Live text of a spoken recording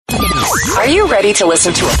Are you ready to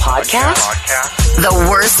listen to a podcast? The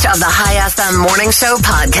worst of the High FM Morning Show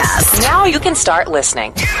podcast. Now you can start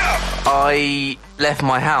listening. I left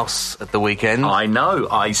my house at the weekend. I know,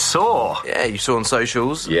 I saw. Yeah, you saw on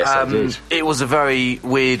socials. Yes, I did. It was a very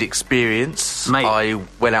weird experience. Mate. I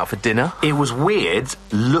went out for dinner. It was weird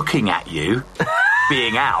looking at you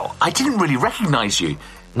being out. I didn't really recognise you.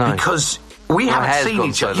 No. Because we haven't hair's seen gone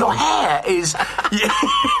each so other. Your long. hair is...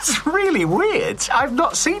 it's really weird. I've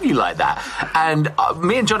not seen you like that. And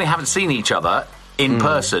me and Johnny haven't seen each other in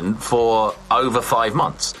person for over 5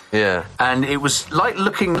 months. Yeah. And it was like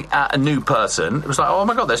looking at a new person. It was like, oh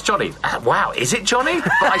my God, there's Johnny. Wow, is it Johnny?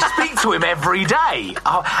 But I speak to him every day.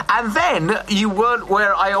 And then you weren't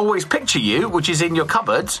where I always picture you, which is in your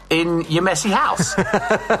cupboard in your messy house.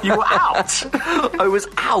 You were out. I was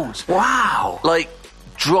out. Wow. Like,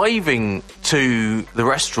 driving to the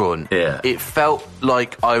restaurant, Yeah. it felt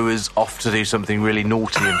like I was off to do something really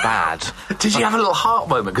naughty and bad. Did you have a little heart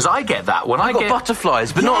moment? Because I get that when I got get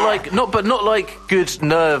butterflies, but not like good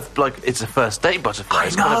nerve, like it's a first date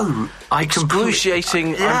butterflies. I know. I Excruciating.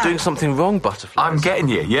 Yeah. I'm doing something wrong. Butterflies. I'm getting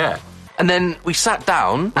you. Yeah. And then we sat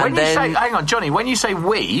down, When and you then say, hang on, Johnny. When you say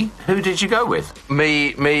we, who did you go with?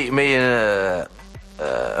 me, and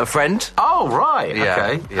a friend. Oh, right. Yeah,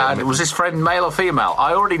 Okay. yeah. And was this friend male or female?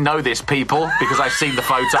 I already know this, people, because I've seen the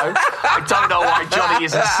photo. I don't know why Johnny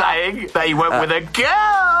isn't saying that he went with a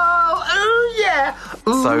girl. Ooh, yeah.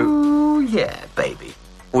 Ooh, yeah, baby.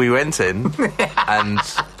 We went in, and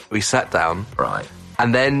we sat down. Right.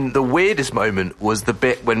 And then the weirdest moment was the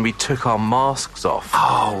bit when we took our masks off.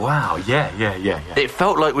 Oh, wow. Yeah. It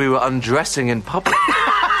felt like we were undressing in public.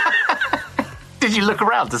 Did you look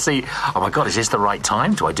around to see, oh, my God, is this the right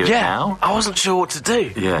time? Do I do it now? I wasn't sure what to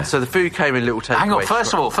do. Yeah. So the food came in little takeaways. Hang on,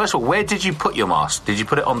 first of all, where did you put your mask? Did you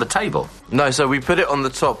put it on the table? No, so we put it on the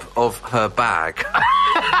top of her bag.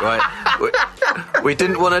 Right? We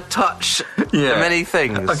didn't want to touch many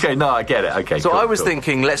things. Okay, no, I get it. Okay, So cool, I was cool.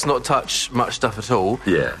 thinking, let's not touch much stuff at all.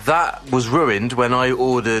 Yeah. That was ruined when I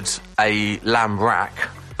ordered a lamb rack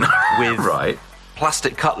with Right.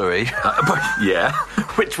 plastic cutlery, Yeah.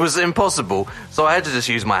 which was impossible. So I had to just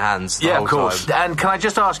use my hands the Yeah, whole of course. time. And can I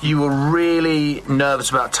just ask, you were really nervous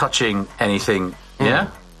about touching anything, yeah?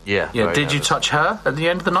 Yeah. Yeah, very did you nervous. touch her at the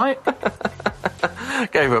end of the night?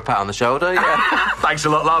 Gave her a pat on the shoulder, yeah. Thanks a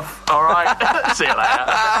lot, love. All right. See you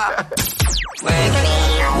later.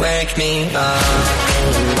 Wake me up.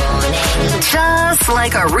 Just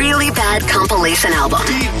like a really bad compilation album.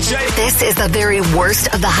 This is the very worst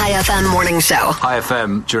of the High FM Morning Show. Hi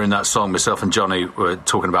FM, during that song, myself and Johnny were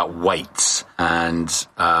talking about weights. And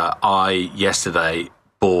I, yesterday,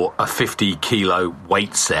 bought a 50-kilo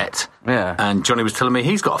weight set. Yeah. And Johnny was telling me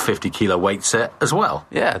he's got a 50-kilo weight set as well.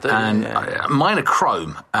 Yeah, don't you? And Yeah. mine are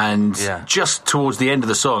chrome. And Yeah. just towards the end of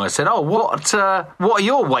the song, I said, oh, what are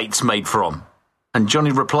your weights made from? And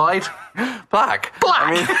Johnny replied, Black. black.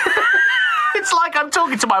 I mean, It's like I'm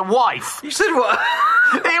talking to my wife. you said what?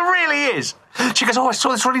 It really is. She goes, oh, I saw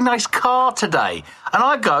this really nice car today. And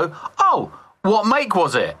I go, oh, what make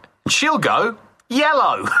was it? And she'll go,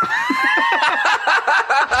 yellow.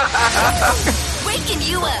 Waking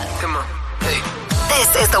you up. Come on. Hey.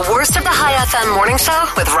 This is the worst of the High FM Morning Show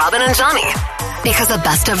with Robin and Johnny. Because a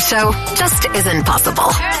best of show just isn't possible.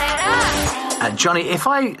 Johnny, if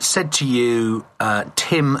I said to you,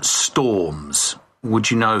 Tim Storms, would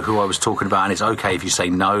you know who I was talking about? And it's okay if you say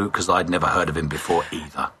no, because I'd never heard of him before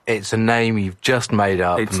either. It's a name you've just made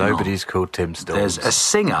up. It's Nobody's called Tim Storms. There's a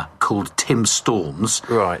singer called Tim Storms.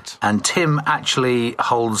 Right. And Tim actually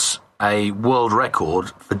holds a world record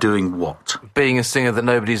for doing what? Being a singer that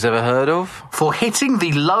nobody's ever heard of? For hitting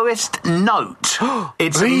the lowest note.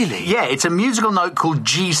 Really? It's a musical note called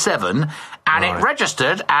G7, and it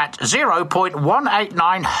registered at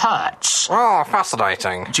 0.189 hertz. Oh,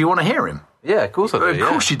 fascinating. Do you want to hear him? Yeah, of course I do, Of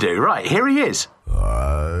course you do. Right, here he is.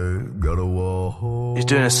 I gotta walk. He's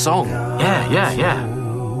doing a song. Yeah.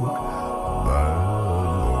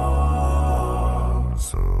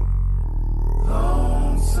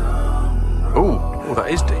 Oh,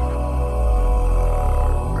 that is deep.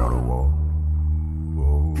 Gotta walk.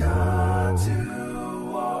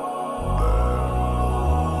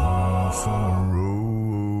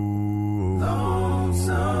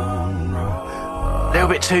 A little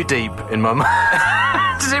bit too deep in my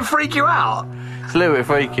mind. Does it freak you out? It's a little bit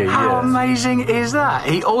freaky, How yeah. amazing is that?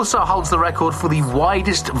 He also holds the record for the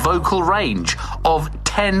widest vocal range of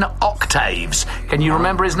 10 octaves. Can you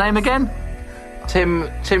remember his name again? Tim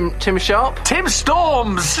Sharp? Tim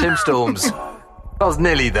Storms! Tim Storms. I was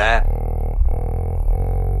nearly there.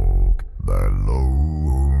 That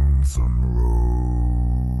lonesome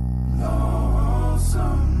road.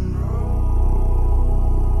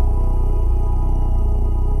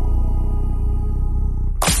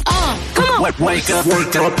 Wake up.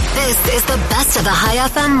 This is the best of the High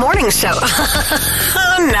FM morning show.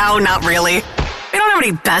 No, not really. We don't have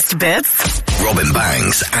any best bits. Robin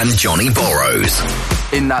Banks and Johnny Borrows.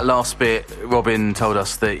 In that last bit, Robin told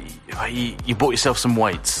us that you bought yourself some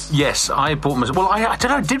weights. Yes, I bought myself... Well, I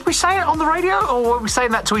don't know, did we say it on the radio, or were we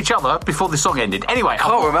saying that to each other before the song ended? Anyway... I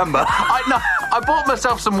can't remember. I bought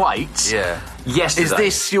myself some weights. Yeah. Yesterday. Is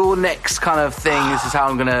this your next kind of thing? This is how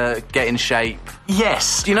I'm going to get in shape?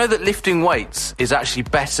 Yes. Do you know that lifting weights is actually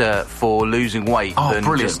better for losing weight than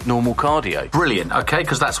just normal cardio? Brilliant, okay,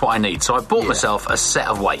 because that's what I need. So I bought myself a set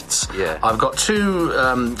of weights. Yeah. I've got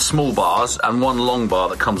 2 small bars and 1 long bar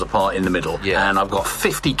that comes apart in the middle. Yeah. And I've got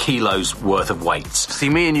 50 kilos worth of weights. See,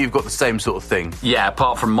 me and you've got the same sort of thing. Yeah,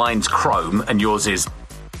 apart from mine's chrome and yours is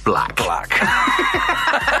black.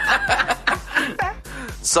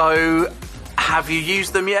 So... have you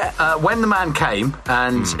used them yet? When the man came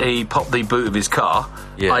and he popped the boot of his car,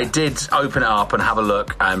 I did open it up and have a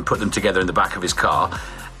look and put them together in the back of his car.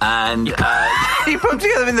 And you put them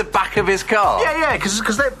together in the back of his car? Yeah,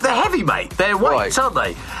 because they're heavy, mate. They're weights, aren't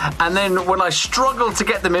they? And then when I struggled to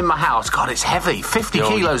get them in my house, God, it's heavy. 50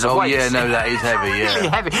 kilos of weights. Oh, yeah, no, that is heavy, yeah. Really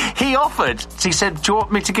heavy. He offered. He said, do you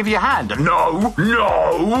want me to give you a hand? No.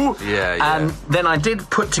 Yeah. And then I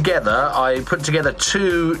put together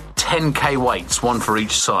 2 10k weights, 1 for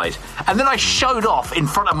each side. And then I showed off in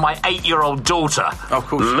front of my 8-year-old daughter. Of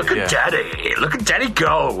course. Look at Daddy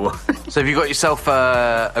go. So have you got yourself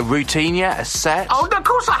a routine yet? A set? Oh, of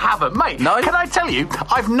course I haven't, mate. No? Can I tell you,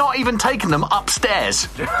 I've not even taken them upstairs.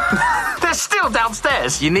 They're still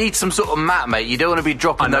downstairs. You need some sort of mat, mate. You don't want to be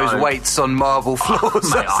dropping those weights on marble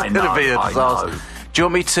floors. Mate, That's going to be a disaster. Do you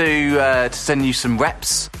want me to send you some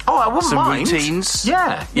reps? Oh, I wouldn't mind. Some routines?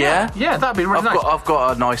 Yeah, that'd be really nice. I've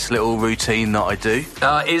got a nice little routine that I do.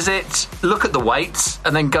 Is it look at the weights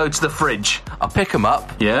and then go to the fridge? I pick them up.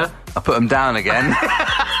 Yeah. I put them down again.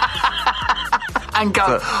 And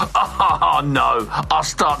go, oh no, I'll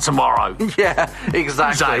start tomorrow. Yeah,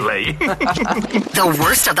 exactly. The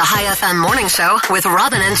worst of the High FM morning show with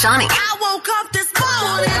Robin and Johnny. I woke up this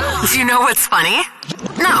morning. Do you know what's funny?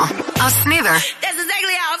 No, us neither. That's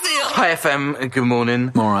exactly how I feel. Hi FM, good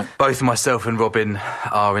morning. All right. Both myself and Robin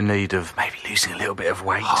are in need of maybe losing a little bit of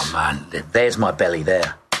weight. Oh man, there's my belly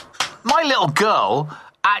there. My little girl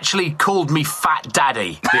actually called me Fat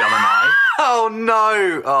Daddy the other night. Oh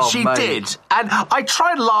no! Oh, she mate. did, and I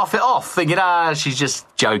tried to laugh it off, thinking, she's just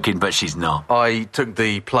joking, but she's not. I took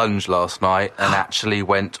the plunge last night and actually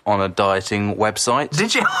went on a dieting website.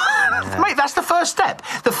 Did you? Mate, that's the first step.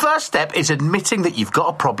 The first step is admitting that you've got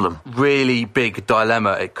a problem. Really big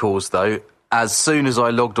dilemma it caused, though. As soon as I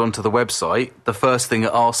logged onto the website, the first thing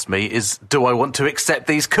it asked me is, do I want to accept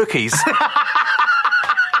these cookies?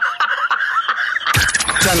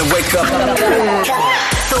 Time to wake up.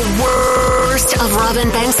 The worst of Robin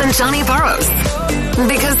Banks and Johnny Borrows.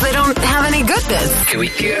 Because they don't have any good bits. Here we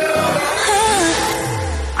go.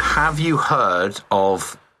 Have you heard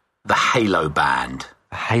of the Halo Band?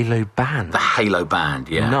 The Halo Band? The Halo Band,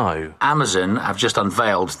 yeah. No. Amazon have just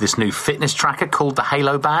unveiled this new fitness tracker called the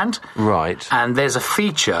Halo Band. Right. And there's a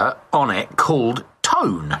feature on it called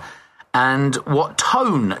Tone. And what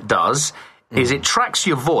Tone does is it tracks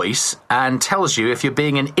your voice and tells you if you're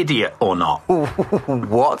being an idiot or not.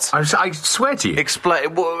 What? I swear to you.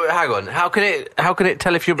 Explain. Hang on. How can it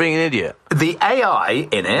tell if you're being an idiot? The AI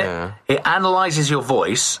in it, it analyses your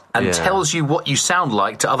voice and tells you what you sound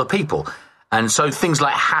like to other people. And so things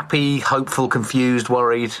like happy, hopeful, confused,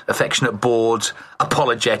 worried, affectionate, bored,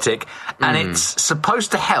 apologetic. And it's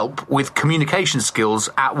supposed to help with communication skills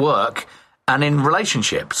at work and in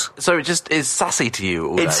relationships. So it just is sassy to you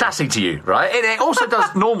all day? It's sassy to you, right? It also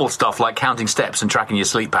does normal stuff like counting steps and tracking your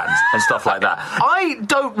sleep patterns and stuff like that. I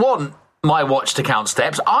don't want my watch to count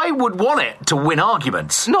steps. I would want it to win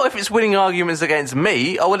arguments. Not if it's winning arguments against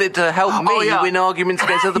me. I want it to help me win arguments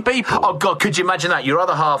against other people. Oh, God, could you imagine that? Your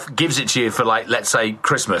other half gives it to you for, like, let's say,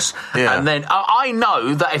 Christmas. Yeah. And then I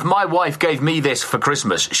know that if my wife gave me this for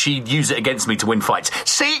Christmas, she'd use it against me to win fights.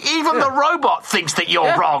 See, even the robot thinks that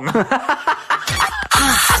you're wrong.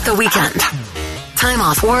 The weekend. Time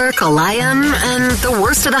off work, a lie-in, and the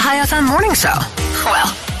worst of the High FM morning show.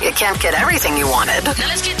 Well, you can't get everything you wanted. Now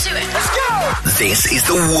let's get to it. Let's go! This is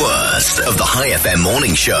the worst of the High FM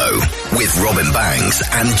morning show with Robin Banks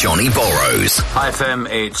and Johnny Borrows. Hi FM,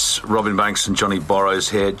 it's Robin Banks and Johnny Borrows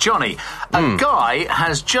here. Johnny, a guy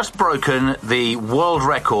has just broken the world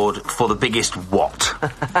record for the biggest what?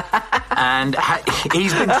 And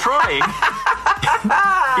he's been trying...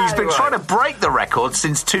 He's been trying to break the record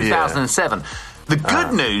since 2007. The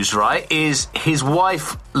good news, right, is his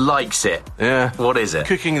wife likes it. Yeah. What is it?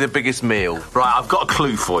 Cooking the biggest meal. Right, I've got a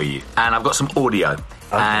clue for you, and I've got some audio.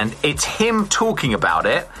 And it's him talking about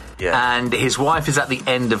it, and his wife is at the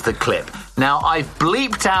end of the clip. Now, I've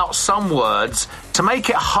bleeped out some words to make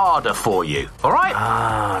it harder for you, all right?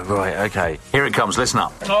 Ah, right, okay. Here it comes, listen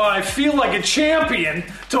up. Oh, I feel like a champion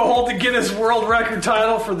to hold the Guinness World Record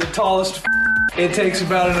title for the tallest. It takes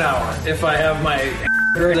about an hour if I have my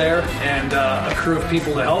there and a crew of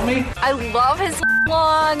people to help me. I love his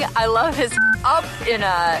long. I love his up in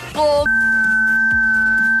a full.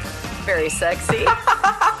 Very sexy.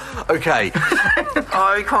 Okay.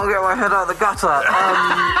 I can't get my head out of the gutter.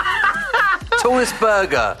 Tallest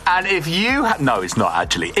burger. And if you... no, it's not,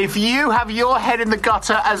 actually. If you have your head in the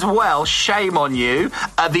gutter as well, shame on you.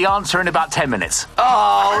 The answer in about 10 minutes.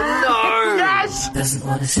 Oh, no. Yes! Doesn't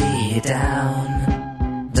want to see you down.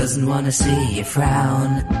 Doesn't want to see you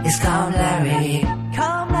frown. It's Calm Larry.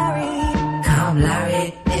 Calm Larry. Calm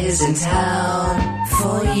Larry is in town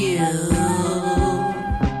for you.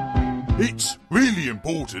 It's really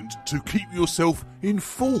important to keep yourself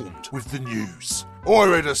informed with the news. I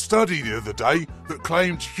read a study the other day that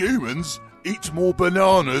claimed humans eat more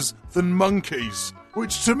bananas than monkeys,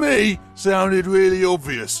 which to me sounded really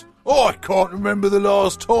obvious. I can't remember the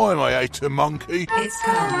last time I ate a monkey. It's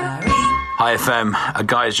Calm Larry. Hi FM, a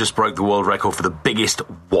guy has just broke the world record for the biggest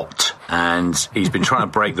what? And he's been trying to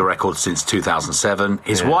break the record since 2007.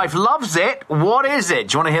 His wife loves it. What is it?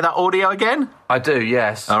 Do you want to hear that audio again? I do,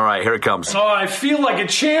 yes. All right, here it comes. Oh, I feel like a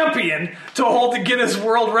champion to hold the Guinness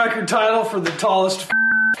World Record title for the tallest.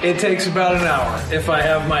 It takes about an hour if I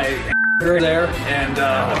have my there and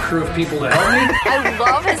a crew of people to help me. I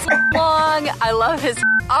love his long. I love his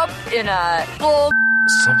up in a full.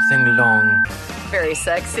 Something long. Very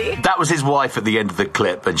sexy. That was his wife at the end of the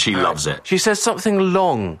clip, and she loves it. She says something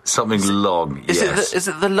long. Something long, yes. Is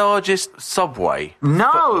it the largest subway?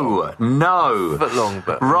 No. Foot long,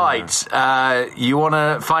 but... Right, you want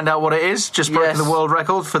to find out what it is? Just breaking the world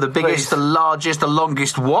record for the biggest, the largest, the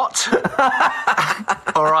longest what?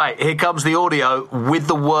 All right, here comes the audio with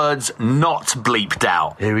the words not bleeped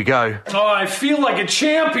out. Here we go. Oh, I feel like a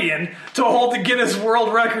champion to hold the Guinness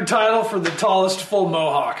World Record title for the tallest full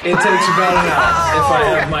mohawk. It takes about an hour if I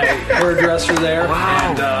have my hairdresser there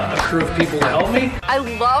and a crew of people to help me. I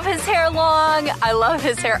love his hair long. I love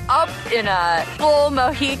his hair up in a full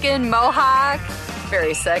Mohican mohawk.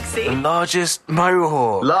 Very sexy. The largest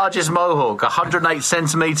mohawk. Largest mohawk, 108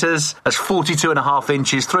 centimetres, that's 42.5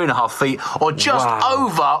 inches, 3.5 feet, or just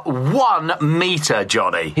over 1 metre,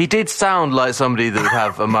 Johnny. He did sound like somebody that would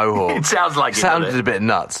have a mohawk. It sounds like it. Sounded a bit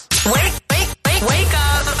nuts. Wake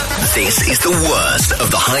up. This is the worst of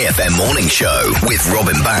the High FM morning show with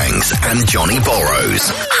Robin Banks and Johnny Borrows.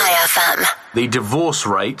 High FM. The divorce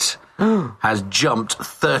rate has jumped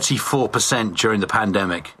 34% during the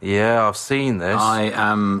pandemic. Yeah, I've seen this. I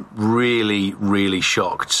am really, really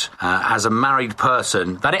shocked as a married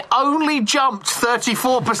person that it only jumped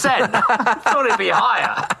 34%. Thought it'd be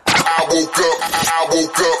higher. I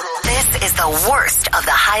woke up. This is the worst of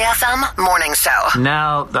the High FM morning show.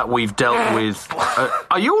 Now that we've dealt with...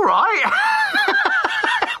 are you all right?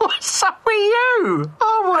 What's up with you?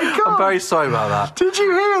 Oh, my God. I'm very sorry about that. Did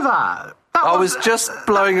you hear that? I was just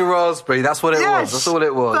blowing a raspberry. That's what it was. That's all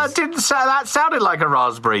it was. That sounded like a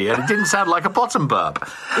raspberry, and it didn't sound like a bottom burp.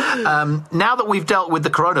 Now that we've dealt with the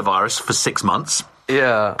coronavirus for 6 months...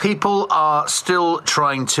 Yeah. People are still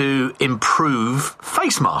trying to improve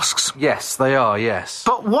face masks. Yes, they are, yes.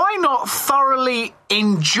 But why not thoroughly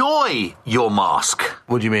enjoy your mask?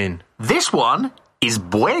 What do you mean? This one is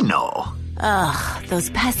bueno. Ugh, those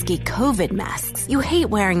pesky COVID masks. You hate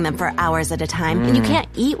wearing them for hours at a time, and you can't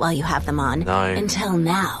eat while you have them on. No. Until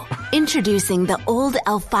now. Introducing the Old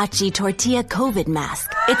El Fachi Tortilla COVID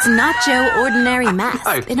mask. It's nacho ordinary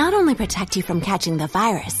mask. They not only protect you from catching the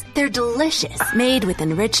virus, they're delicious. Made with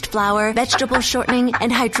enriched flour, vegetable shortening, and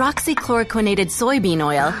hydroxychloroquinated soybean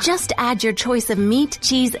oil. Just add your choice of meat,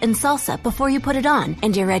 cheese, and salsa before you put it on,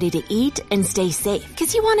 and you're ready to eat and stay safe.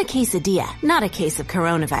 Because you want a quesadilla, not a case of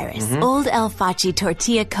coronavirus. Old El Fachi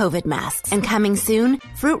Tortilla COVID masks. And coming soon,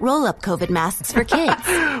 fruit roll-up COVID masks for kids.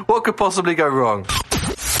 What could possibly go wrong?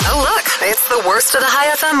 Oh, look, it's the worst of the High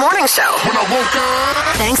FM morning show. When I woke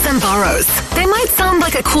up. Banks and Borrows. They might sound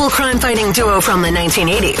like a cool crime-fighting duo from the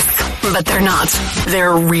 1980s, but they're not.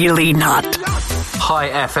 They're really not. High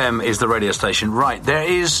FM is the radio station. Right, there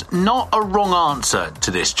is not a wrong answer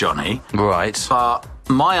to this, Johnny. Right. But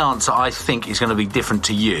my answer, I think, is going to be different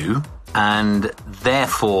to you, and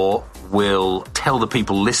therefore will tell the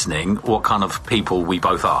people listening what kind of people we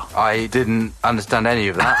both are. I didn't understand any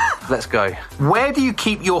of that. Let's go. Where do you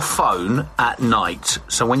keep your phone at night?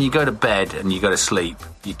 So when you go to bed and you go to sleep,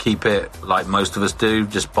 you keep it like most of us do,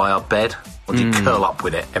 just by our bed? Or do you curl up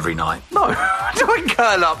with it every night? No, I don't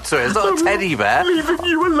curl up to it. It's not a teddy bear. Leaving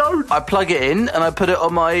you alone. I plug it in and I put it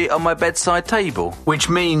on my bedside table. Which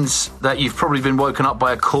means that you've probably been woken up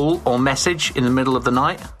by a call or message in the middle of the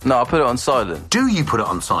night? No, I put it on silent. Do you put it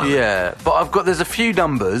on silent? Yeah, but there's a few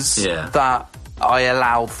numbers that I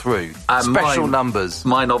allow through. Special numbers.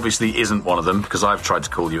 Mine obviously isn't one of them, because I've tried to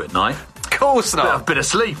call you at night. Of course not. I've been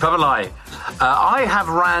asleep, haven't I? I have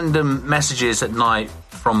random messages at night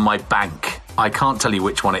from my bank. I can't tell you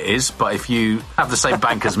which one it is, but if you have the same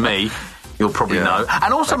bank as me, you'll probably know.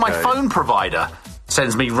 And also my phone provider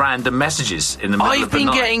sends me random messages in the middle of the night. I've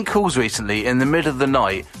been getting calls recently in the middle of the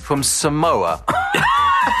night from Samoa.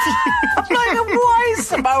 Why is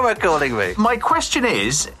Samoa calling me? My question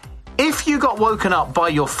is, if you got woken up by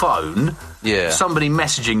your phone, somebody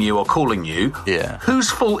messaging you or calling you,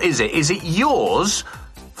 whose fault is it? Is it yours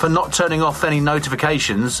for not turning off any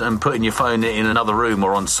notifications and putting your phone in another room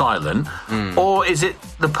or on silent? Or is it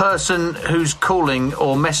the person who's calling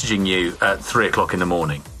or messaging you at 3 o'clock in the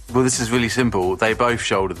morning? Well, this is really simple. They both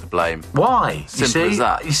shouldered the blame. Why? Simple as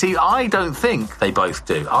that. You see, I don't think they both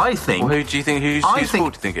do. I think... Well, who do you think? Whose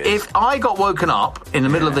fault do you think it is? If I got woken up in the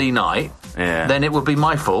middle of the night, then it would be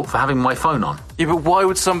my fault for having my phone on. Yeah, but why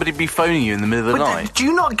would somebody be phoning you in the middle of the night? Do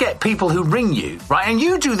you not get people who ring you, right? And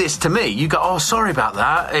you do this to me. You go, oh, sorry about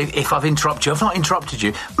that, if I've interrupted you. I've not interrupted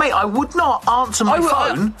you. Mate, I would not answer my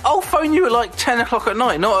phone. I'll phone you at like 10 o'clock at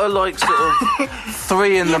night, not at like sort of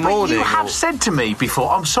 3 in the morning. You have said to me before,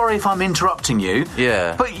 I'm sorry if I'm interrupting you.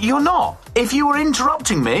 Yeah. But you're not. If you were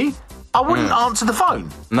interrupting me, I wouldn't answer the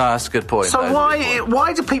phone. No, that's a good point. So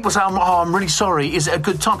why do people say, I'm really sorry, is it a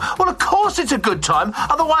good time? Well, of course it's a good time,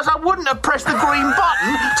 otherwise I wouldn't have pressed the green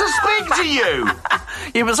button to speak to you.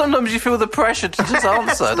 Yeah, but sometimes you feel the pressure to just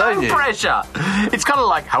answer, don't you? No pressure. It's kind of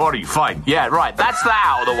like, how are you? Fine. Yeah, right, that's that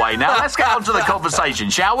out of the way now. Let's get on to the conversation,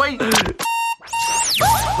 shall we?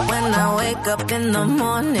 When I wake up in the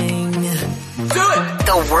morning, do it!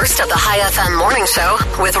 The worst of the High FM morning show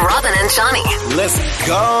with Robin and Johnny. Let's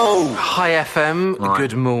go! Hi FM,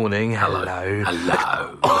 good morning. Hello.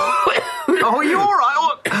 Hello. Oh, you all right?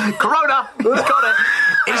 Oh, Corona, got it.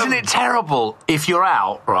 Isn't it terrible if you're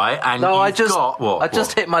out, right? And no, I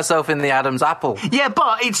just hit myself in the Adam's apple. Yeah,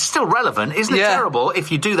 but it's still relevant. Isn't it terrible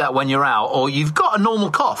if you do that when you're out, or you've got a normal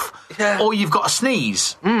cough, or you've got a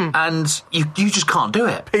sneeze, and you just can't do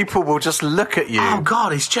it? People will just look at you. Oh,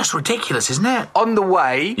 God, it's just ridiculous, isn't it? On the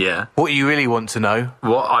way, yeah. What you really want to know?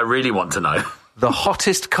 What I really want to know. The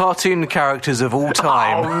hottest cartoon characters of all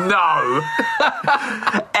time. Oh, no.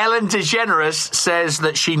 Ellen DeGeneres says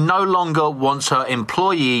that she no longer wants her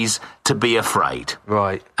employees to be afraid.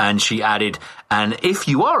 Right. And she added, and if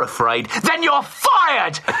you are afraid, then you're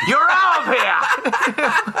fired! You're out of here!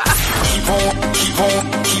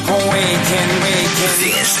 keep on waiting.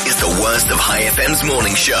 This is the worst of High FM's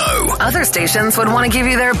morning show. Other stations would want to give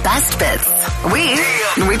you their best bits.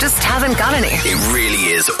 We just haven't got any. It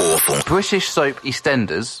really is awful. British soap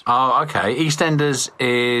EastEnders. Oh, okay. EastEnders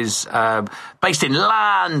is based in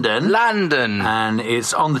London. And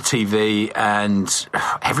it's on the TV, and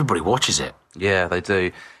everybody watches it. Yeah, they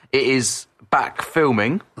do. It is back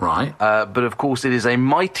filming. Right. But of course it is a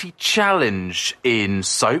mighty challenge in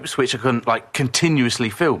soaps, which are continuously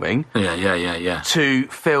filming. Yeah. To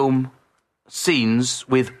film scenes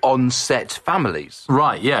with on-set families.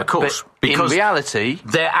 Right, yeah, of course. But because in reality,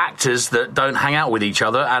 they're actors that don't hang out with each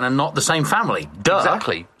other and are not the same family. Duh.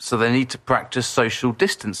 Exactly. So they need to practice social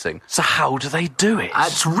distancing. So how do they do it?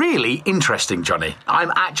 It's really interesting, Johnny.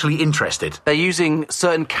 I'm actually interested. They're using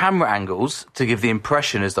certain camera angles to give the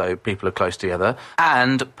impression as though people are close together,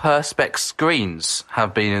 and perspex screens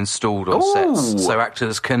have been installed on sets so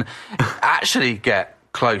actors can actually get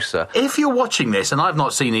closer. If you're watching this, and I've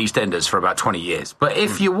not seen EastEnders for about 20 years, but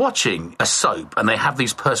if you're watching a soap and they have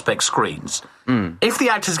these perspex screens, if the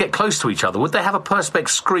actors get close to each other, would they have a perspex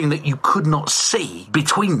screen that you could not see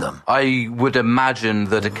between them? I would imagine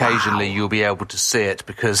that occasionally you'll be able to see it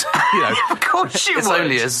because, of course you it's would.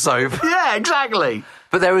 only a soap. Yeah, exactly.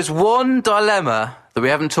 But there is one dilemma that we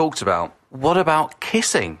haven't talked about. What about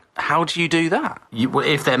kissing? How do you do that?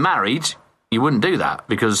 If they're married, you wouldn't do that,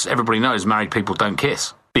 because everybody knows married people don't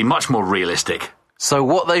kiss. Be much more realistic. So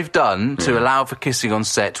what they've done to allow for kissing on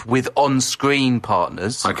set with on-screen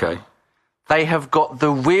partners... Okay. They have got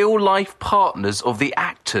the real-life partners of the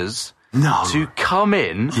actors to come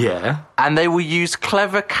in. Yeah. And they will use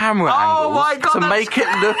clever camera angles my God, to make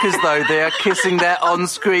it look as though they are kissing their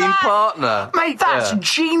on-screen partner. Mate, that's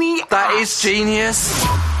genius. That is genius.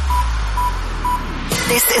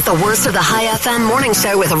 This is the worst of the High FM morning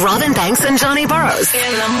show with Robin Banks and Johnny Burrows.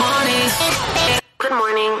 In the morning. Good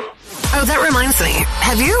morning. Oh, that reminds me.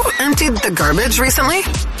 Have you emptied the garbage recently?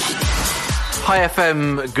 Hi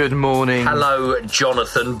FM, good morning. Hello,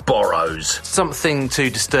 Jonathan Burrows. Something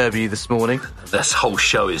to disturb you this morning. This whole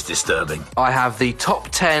show is disturbing. I have the top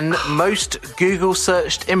 10 most Google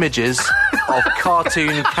searched images of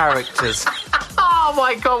cartoon characters. Oh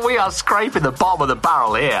my God, we are scraping the bottom of the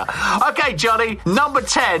barrel here. Okay, Johnny, number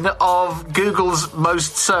 10 of Google's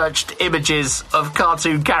most searched images of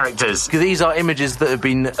cartoon characters. These are images that have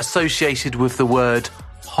been associated with the word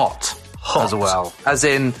hot. As well. As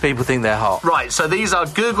in, people think they're hot. Right, so these are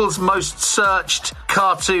Google's most searched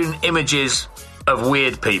cartoon images of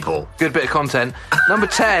weird people. Good bit of content. Number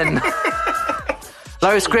 10.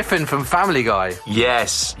 Lois Griffin from Family Guy.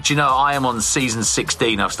 Yes. Do you know, I am on season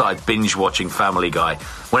 16. I've started binge-watching Family Guy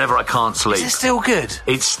whenever I can't sleep. Is it still good?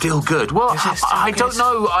 It's still good. Well, I don't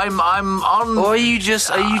know. I'm on... Or are you just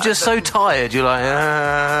so tired? You're like...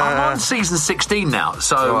 I'm on season 16 now.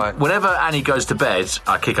 So whenever Annie goes to bed,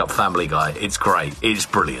 I kick up Family Guy. It's great. It's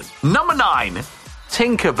brilliant. Number 9.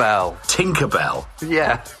 Tinkerbell. Tinkerbell.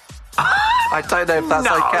 Yeah. I don't know if that's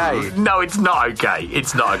okay. No, it's not okay.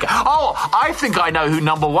 It's not okay. Oh, I think I know who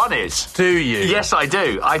number 1 is. Do you? Yes, I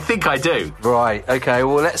do. I think I do. Right, okay.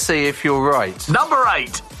 Well, let's see if you're right. Number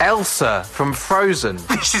 8. Elsa from Frozen.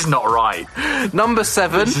 This is not right. Number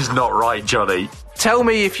 7. This is not right, Johnny. Tell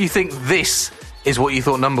me if you think this is what you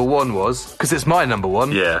thought number 1 was, because it's my number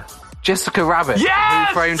 1. Yeah. Jessica Rabbit. Yes!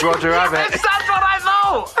 Who Framed Roger Rabbit. Yes, that's what I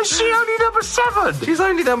thought. Is she only number 7? She's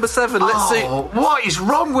only number 7. Let's see. What is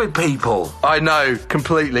wrong with people? I know,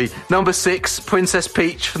 completely. Number 6, Princess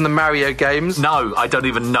Peach from the Mario games. No, I don't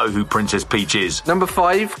even know who Princess Peach is. Number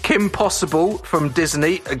 5, Kim Possible from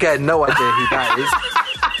Disney. Again, no idea who that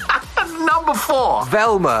is. Number 4.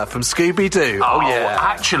 Velma from Scooby-Doo. Oh, yeah.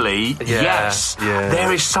 Actually, yes. Yeah.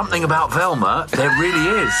 There is something about Velma. There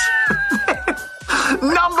really is.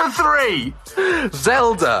 Number 3.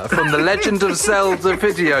 Zelda from the Legend of Zelda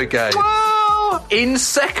video game. Well, in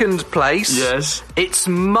second place, yes, it's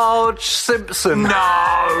Marge Simpson. No!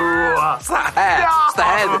 It's that hair. No. It's the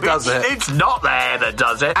hair that does it. It's not the hair that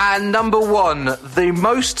does it. And number 1, the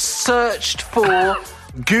most searched for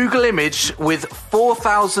Google image with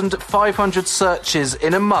 4,500 searches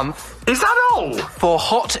in a month. Is that all? For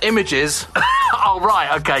hot images. Oh,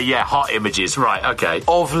 right, okay, yeah, hot images, right, okay.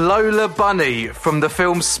 Of Lola Bunny from the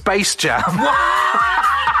film Space Jam.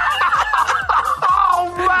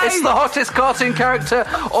 Oh, mate! It's the hottest cartoon character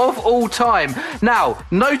of all time. Now,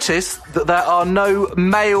 notice that there are no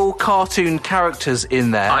male cartoon characters in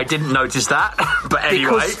there. I didn't notice that, but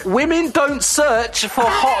anyway. Because women don't search for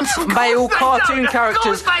hot male cartoon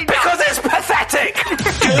characters because it's pathetic.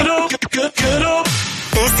 Get up, get up.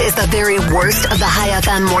 This is the very worst of the High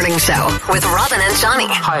FM morning show with Robin and Johnny.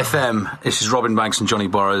 Hi FM, this is Robin Banks and Johnny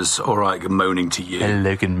Burrows. All right, good morning to you.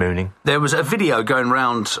 Hello, good morning. There was a video going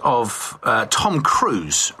round of Tom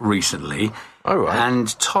Cruise recently. Oh, right. And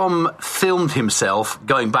Tom filmed himself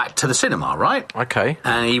going back to the cinema, right? Okay.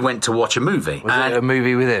 And he went to watch a movie. Was it a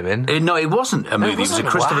movie with him in? No, it wasn't a movie. It was a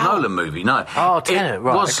Christopher Nolan movie, no. Oh, Tenet,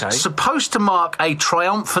 right, It was supposed to mark a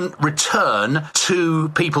triumphant return to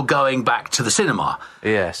people going back to the cinema.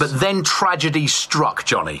 Yes. But then tragedy struck,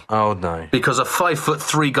 Johnny. Oh, no. Because a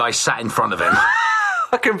 5'3" guy sat in front of him.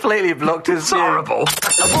 I completely blocked his view. Horrible.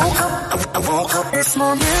 I woke up this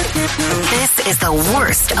morning. This is the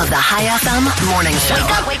worst of the High FM morning show.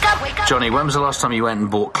 Wake up. Johnny, when was the last time you went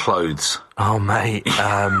and bought clothes? Oh, mate.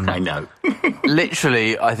 I know.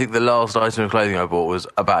 Literally, I think the last item of clothing I bought was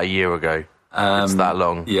about a year ago. It's that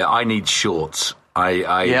long. Yeah, I need shorts.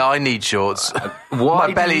 I need shorts. Why?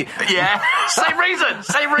 My belly. Yeah, same reason.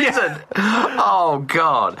 Yeah. Oh,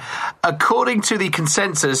 God. According to the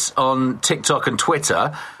consensus on TikTok and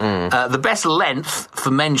Twitter, the best length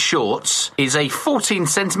for men's shorts is a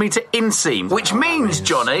 14-centimetre inseam, which means,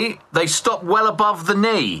 Johnny, they stop well above the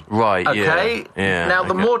knee. Right, okay? Yeah. Now,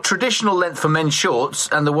 the more traditional length for men's shorts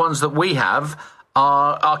and the ones that we have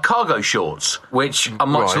are cargo shorts, which are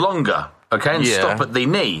much longer. Okay, and stop at the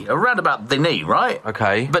knee, around about the knee, right?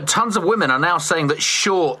 Okay. But tons of women are now saying that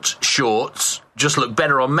short shorts just look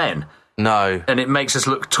better on men. No. And it makes us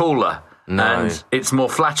look taller. and it's more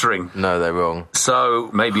flattering. No, they're wrong. So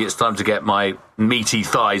maybe it's time to get my meaty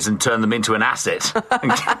thighs and turn them into an asset.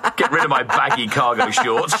 And get rid of my baggy cargo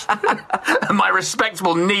shorts and my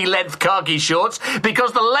respectable knee-length khaki shorts,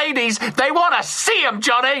 because the ladies, they want to see them,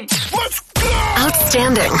 Johnny!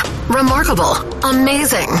 Outstanding, remarkable,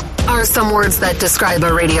 amazing are some words that describe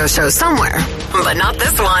a radio show somewhere, but not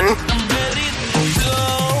this one.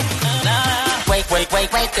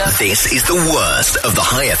 Wake up. This is the worst of the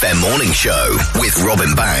High FM morning show with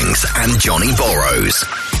Robin Banks and Johnny Borrows.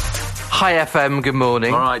 Hi FM, good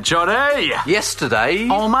morning. All right, Johnny. Yesterday,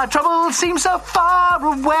 all my troubles seem so far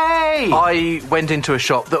away. I went into a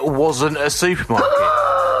shop that wasn't a supermarket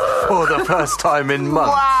for the first time in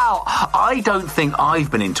months. Wow. I don't think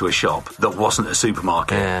I've been into a shop that wasn't a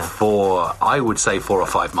supermarket for, I would say, 4 or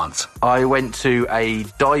 5 months. I went to a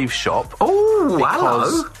dive shop. Oh,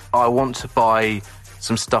 because hello. I want to buy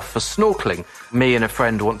some stuff for snorkeling. Me and a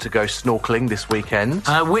friend want to go snorkeling this weekend.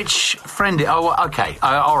 Which friend? Oh, okay.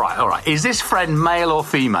 All right. Is this friend male or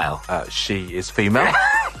female? She is female.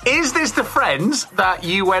 Is this the friends that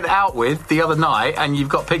you went out with the other night and you've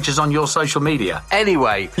got pictures on your social media?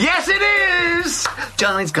 Anyway. Yes, it is!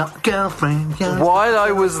 Johnny's got a girlfriend. While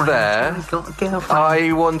I was there,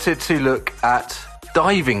 I wanted to look at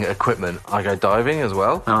diving equipment. I go diving as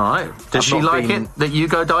well. All right. Does she like it that you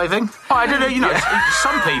go diving? Oh, I don't know. You know,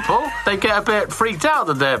 some people, they get a bit freaked out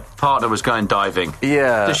that their partner was going diving.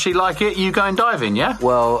 Yeah. Does she like it, you going diving, yeah?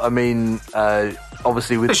 Well, I mean,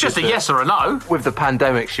 obviously with... It's just a yes or a no. With the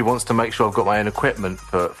pandemic, she wants to make sure I've got my own equipment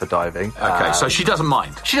for diving. Okay, so she doesn't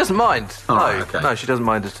mind? She doesn't mind. Oh, no, okay. No, she doesn't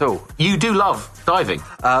mind at all. You do love diving?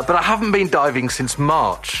 But I haven't been diving since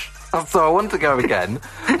March. So I want to go again,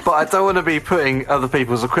 but I don't want to be putting other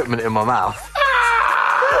people's equipment in my mouth.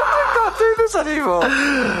 I can't do this anymore.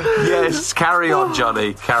 Yes, carry on,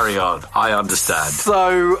 Johnny. Carry on. I understand.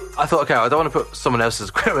 So I thought, okay, I don't want to put someone else's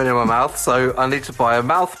equipment in my mouth, so I need to buy a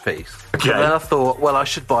mouthpiece. Okay. And then I thought, well, I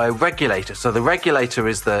should buy a regulator. So the regulator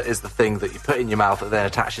is the thing that you put in your mouth that then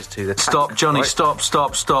attaches to the tank. Stop, Johnny, right? Stop.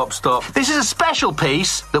 This is a special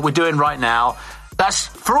piece that we're doing right now. That's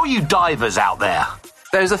for all you divers out there.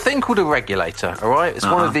 There's a thing called a regulator, all right? It's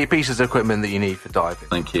one of the pieces of equipment that you need for diving.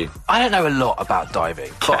 Thank you. I don't know a lot about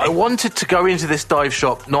diving, but I wanted to go into this dive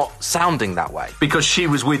shop not sounding that way. Because she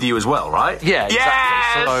was with you as well, right? Yeah,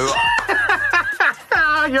 exactly. Yes!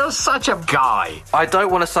 So you're such a guy. I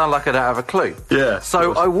don't want to sound like I don't have a clue. Yeah.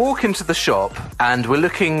 So I walk into the shop and we're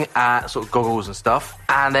looking at sort of goggles and stuff,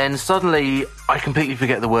 and then suddenly I completely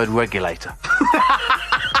forget the word regulator.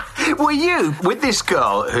 Were you, with this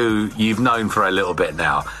girl who you've known for a little bit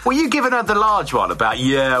now, were you giving her the large one about,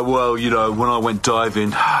 yeah, well, you know, when I went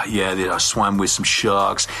diving, I swam with some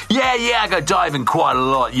sharks. Yeah, I go diving quite a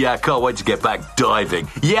lot. Yeah, I can't wait to get back diving.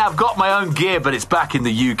 Yeah, I've got my own gear, but it's back in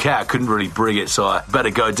the UK. I couldn't really bring it, so I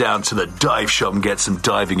better go down to the dive shop and get some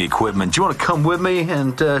diving equipment. Do you want to come with me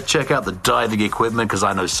and check out the diving equipment? Because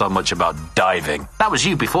I know so much about diving. That was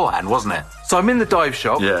you beforehand, wasn't it? So I'm in the dive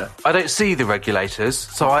shop. Yeah. I don't see the regulators,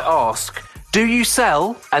 so I ask, do you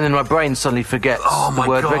sell? And then my brain suddenly forgets the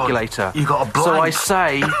word regulator. You got a blank. So I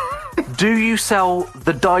say, do you sell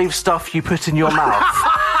the dive stuff you put in your mouth?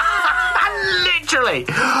 Literally,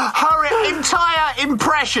 her entire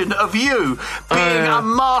impression of you being a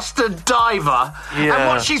master diver, and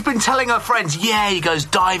what she's been telling her friends, he goes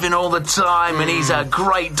diving all the time and he's a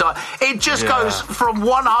great diver. It just goes from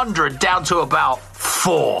 100 down to about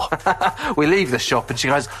 4. We leave the shop and she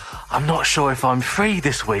goes, I'm not sure if I'm free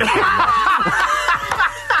this weekend.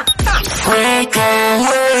 Wake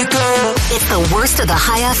up. It's the worst of the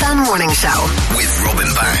High FM morning show. With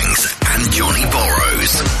Robin Banks and Johnny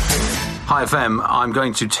Borrows. Hi FM, I'm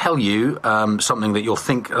going to tell you something that you'll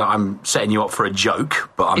think I'm setting you up for a joke,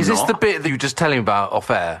 but I'm not. Is this the bit that you were just telling about off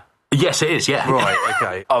air? Yes, it is, yeah. Right,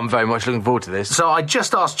 okay. I'm very much looking forward to this. So I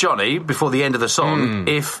just asked Johnny before the end of the song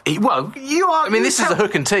if he, well, you are... I mean, this is a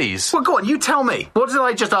hook and tease. Well, go on, you tell me. What did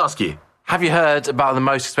I just ask you? Have you heard about the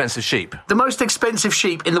most expensive sheep? The most expensive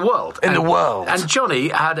sheep in the world. The world. And Johnny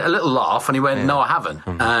had a little laugh and he went, no, I haven't.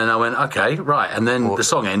 And I went, okay, right. And then the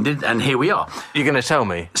song ended and here we are. You're going to tell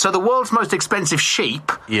me? So the world's most expensive sheep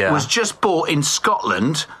was just bought in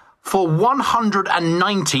Scotland for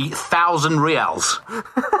 190,000 reals.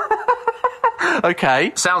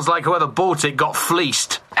 Okay. Sounds like whoever bought it got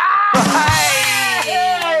fleeced. Hey!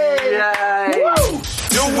 Yay! Woo!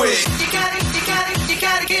 Do it! You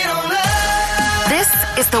gotta get on up. This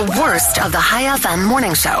is the worst of the High FM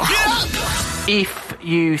morning show. If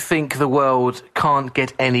you think the world can't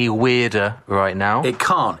get any weirder right now... It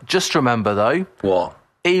can't. Just remember, though... What?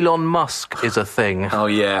 Elon Musk is a thing. Oh,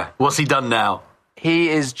 yeah. What's he done now? He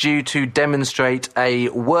is due to demonstrate a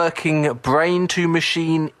working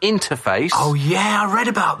brain-to-machine interface. Oh, yeah, I read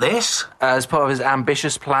about this. As part of his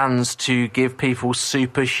ambitious plans to give people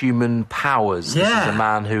superhuman powers. Yeah. This is a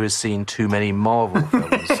man who has seen too many Marvel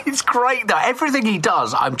films. It's great, though. Everything he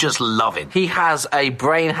does, I'm just loving. He has a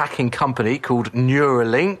brain-hacking company called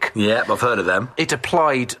Neuralink. Yeah, I've heard of them. It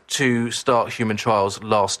applied to start human trials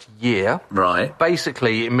last year. Right.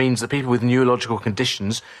 Basically, it means that people with neurological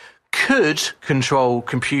conditions could control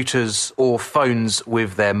computers or phones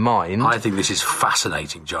with their mind. I think this is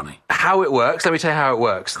fascinating, Johnny. How it works, let me tell you how it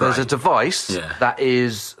works. Right. There's a device that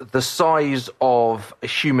is the size of a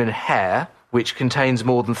human hair, which contains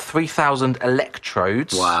more than 3,000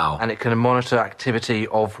 electrodes. Wow. And it can monitor activity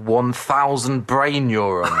of 1,000 brain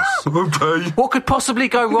neurons. Okay. What could possibly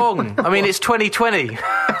go wrong? I mean, it's 2020.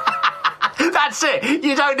 That's it.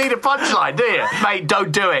 You don't need a punchline, do you? Mate,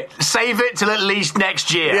 don't do it. Save it till at least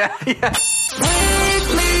next year. Yeah.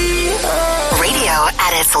 Radio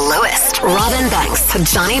at its lowest. Robin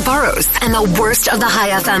Banks, Johnny Burrows, and the worst of the High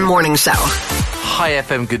FM morning show. Hi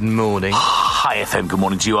FM, good morning. Hi FM, good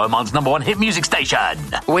morning to you, Oman's number one hit music station.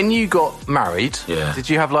 When you got married, Yeah. did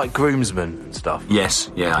you have like groomsmen and stuff? Yes,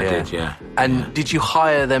 I did, yeah. And did you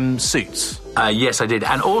hire them suits? Yes, I did.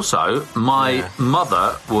 And also, my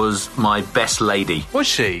mother was my best lady. Was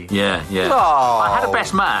she? Yeah. Oh. I had a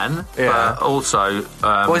best man, but also...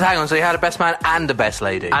 well, hang on, so you had a best man and a best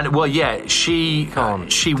lady? And, well, yeah, she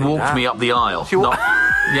walked me up the aisle.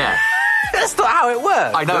 Yeah. That's not how it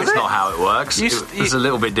works. I know it's not how it works. You- It's a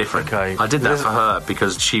little bit different. Okay. I did that for her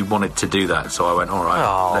because she wanted to do that, so I went, all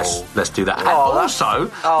right, let's do that. And also,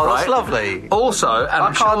 that's right, lovely. Also, and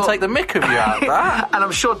I can't take the mick of you out of that. And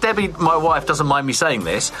I'm sure Debbie, my wife, doesn't mind me saying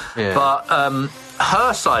this, but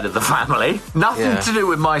her side of the family, nothing to do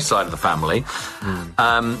with my side of the family,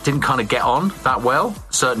 didn't kind of get on that well.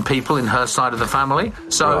 Certain people in her side of the family.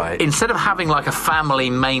 So instead of having like a family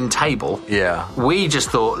main table, we just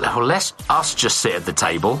thought, well, let's us just sit at the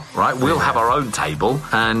table, right? We'll have our own table.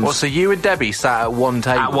 And so you and Debbie sat at one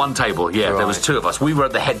table? At one table, yeah. There was two of us. We were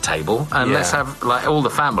at the head table, and let's have like all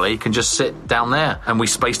the family can just sit down there, and we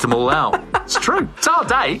spaced them all out. It's true. It's our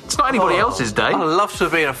day. It's not anybody else's day. I'd love to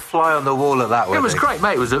have been a fly on the wall at that wedding. It was great,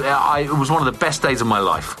 mate. It was one of the best days of my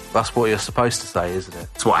life. That's what you're supposed to say, isn't it?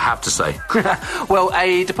 That's what I have to say. Well,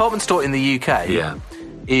 a department store in the UK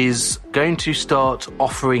is going to start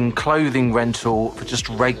offering clothing rental for just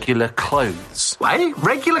regular clothes. Wait,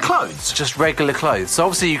 regular clothes? Just regular clothes. So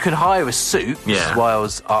obviously you can hire a suit, which is why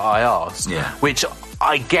I asked, which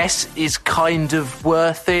I guess is kind of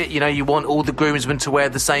worth it. You know, you want all the groomsmen to wear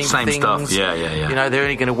the same things. Stuff, yeah. You know, they're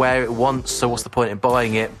only going to wear it once, so what's the point in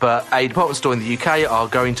buying it? But a department store in the UK are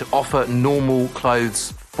going to offer normal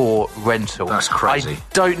clothes for rental. That's crazy. I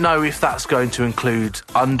don't know if that's going to include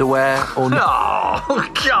underwear or not. Oh,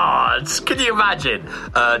 God. Can you imagine?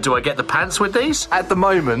 Do I get the pants with these? At the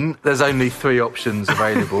moment, there's only 3 options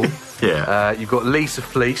available. You've got Lisa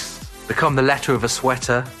Fleece, Become the Letter of a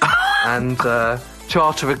Sweater, and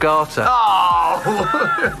Charter Regatta.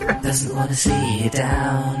 Oh! Doesn't want to see you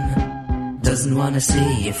down. Doesn't want to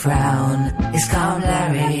see you frown. It's Calm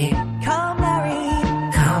Larry. Calm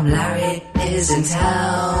Larry. Calm Larry is in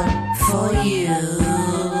town for you.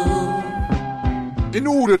 In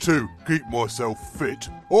order to keep myself fit,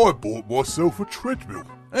 I bought myself a treadmill.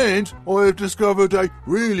 And I have discovered a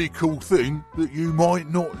really cool thing that you might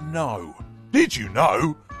not know. Did you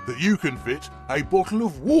know that you can fit a bottle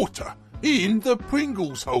of water in the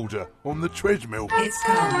Pringles holder on the treadmill? It's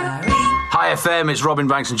Calm Larry. Hi FM, it's Robin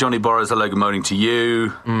Banks and Johnny Borrows. Hello, good morning to you.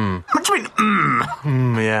 What do you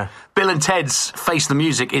mean, yeah. Bill and Ted's Face the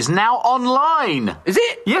Music is now online. Is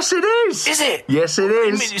it? Yes, it is. Is it? Yes, it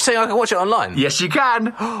is. You're saying I can watch it online? Yes, you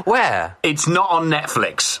can. Where? It's not on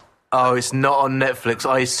Netflix. Oh, it's not on Netflix,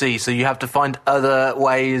 I see. So you have to find other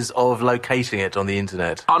ways of locating it on the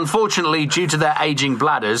internet. Unfortunately, due to their ageing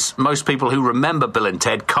bladders, most people who remember Bill and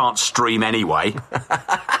Ted can't stream anyway.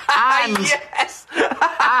 And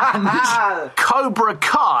Cobra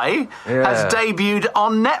Kai has debuted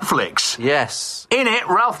on Netflix. Yes. In it,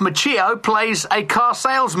 Ralph Macchio plays a car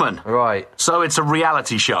salesman. Right. So it's a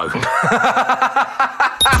reality show.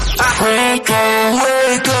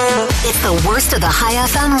 It's the worst of the High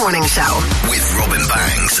FM morning show. With Robin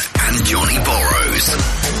Banks and Johnny Borrows.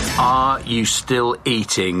 Are you still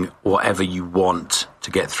eating whatever you want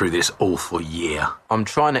to get through this awful year? I'm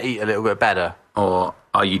trying to eat a little bit better. Or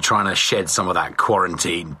are you trying to shed some of that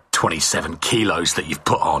quarantine 27 kilos that you've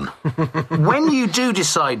put on? When you do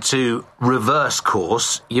decide to reverse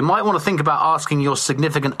course, you might want to think about asking your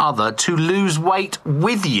significant other to lose weight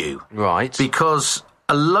with you. Right. Because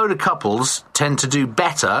a load of couples tend to do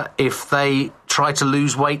better if they try to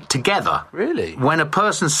lose weight together. Really? When a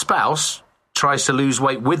person's spouse tries to lose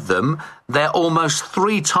weight with them, they're almost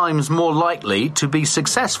 3 times more likely to be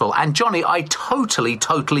successful. And Johnny, I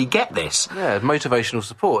totally get this. Yeah, motivational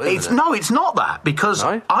support, isn't it? No, it's not that, because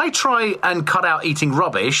I try and cut out eating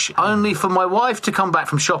rubbish only for my wife to come back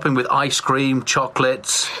from shopping with ice cream,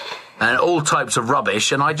 chocolates, and all types of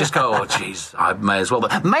rubbish, and I just go, oh, jeez, I may as well.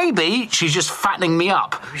 But maybe she's just fattening me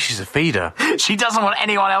up. Maybe she's a feeder. She doesn't want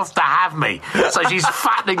anyone else to have me, so she's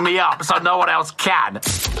fattening me up so no one else can.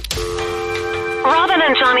 Robin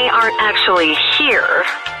and Johnny aren't actually here,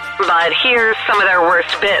 but here's some of their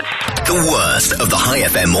worst bits. The worst of the High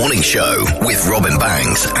FM morning show with Robin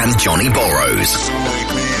Banks and Johnny Borrows.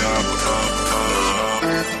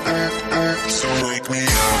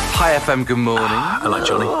 Hi FM, good morning. Hello,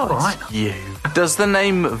 Johnny. All right. You. Does the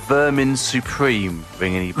name Vermin Supreme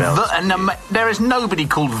ring any bells? There is nobody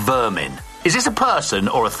called Vermin. Is this a person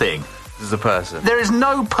or a thing? This is a person. There is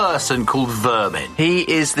no person called Vermin. He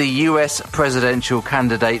is the US presidential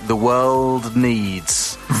candidate the world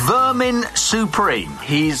needs. Vermin Supreme.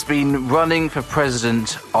 He's been running for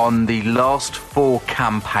president on the last 4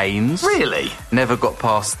 campaigns. Really? Never got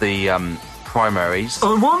past the primaries.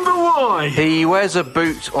 I wonder why. He wears a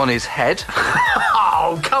boot on his head.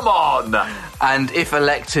 Oh, come on. And if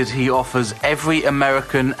elected, he offers every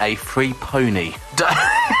American a free pony.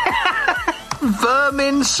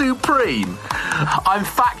 Vermin Supreme. I'm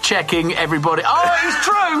fact-checking everybody. Oh, it's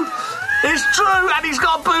true. It's true, and he's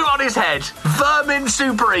got a boot on his head. Vermin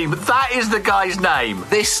Supreme. That is the guy's name.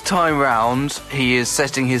 This time round, he is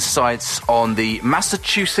setting his sights on the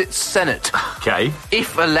Massachusetts Senate. Okay.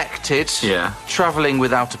 If elected, travelling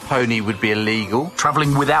without a pony would be illegal.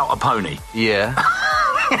 Travelling without a pony? Yeah.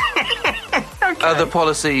 Okay. Other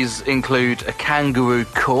policies include a kangaroo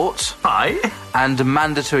court. Right. And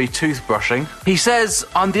mandatory toothbrushing. He says,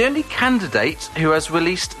 I'm the only candidate who has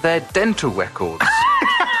released their dental records.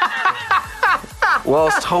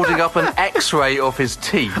 Whilst holding up an X-ray of his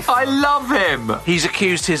teeth. I love him. He's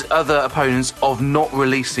accused his other opponents of not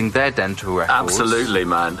releasing their dental records. Absolutely,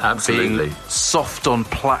 man. Absolutely. Being soft on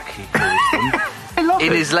plaque, he calls them.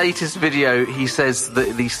 In his latest video, he says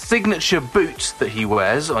that the signature boot that he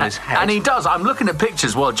wears on his head... And he does. I'm looking at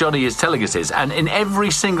pictures while Johnny is telling us this, and in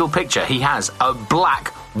every single picture, he has a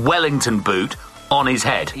black Wellington boot on his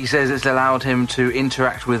head. He says it's allowed him to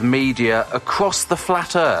interact with media across the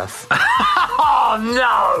flat earth. Oh,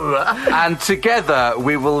 no! And together,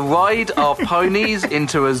 we will ride our ponies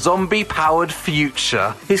into a zombie-powered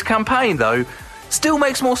future. His campaign, though, still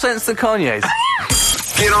makes more sense than Kanye's.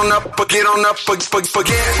 Get on up, forget.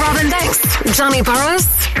 Robin Banks, Johnny Burrows,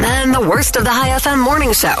 and the worst of the High FM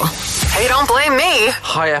morning show. Hey, don't blame me.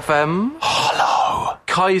 High FM. Hello.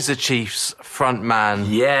 Kaiser Chiefs frontman.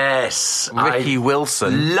 Yes. Ricky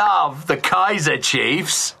Wilson. Love the Kaiser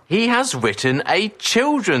Chiefs. He has written a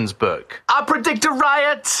children's book. I Predict a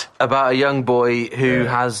Riot. About a young boy who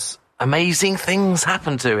has... amazing things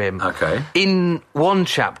happen to him. Okay. In one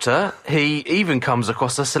chapter, he even comes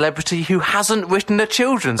across a celebrity who hasn't written a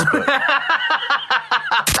children's book.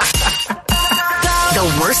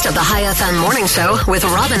 The worst of the High FM morning show with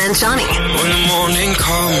Robin and Johnny. When the morning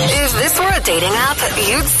comes. If this were a dating app,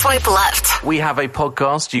 you'd swipe left. We have a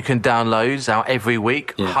podcast you can download out every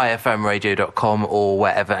week, highfmradio.com or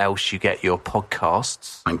wherever else you get your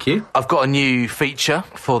podcasts. Thank you. I've got a new feature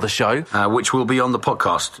for the show. Which will be on the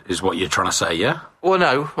podcast, is what you're trying to say, yeah? Well,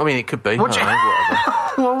 no. I mean, it could be. Whatever.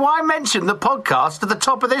 Well, why mention the podcast at the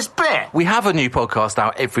top of this bit? We have a new podcast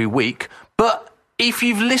out every week, but if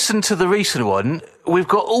you've listened to the recent one, we've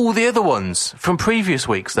got all the other ones from previous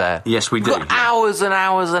weeks there. Yes, we do. We've got hours and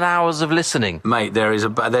hours and hours of listening. Mate, there's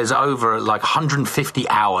over like 150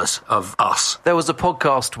 hours of us. There was a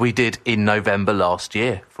podcast we did in November last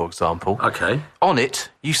year, for example. Okay. On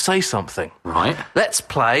it, you say something. Right. Let's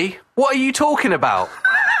play What Are You Talking About?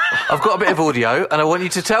 I've got a bit of audio, and I want you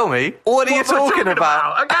to tell me, what are you talking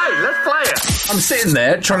about? Okay, let's play it. I'm sitting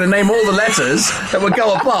there trying to name all the letters that would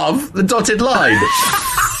go above the dotted line.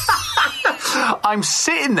 I'm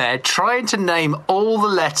sitting there trying to name all the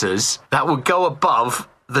letters that would go above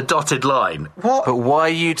the dotted line. What? But why are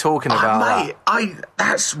you talking about mate,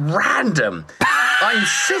 that's random. I'm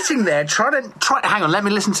sitting there trying to... Hang on, let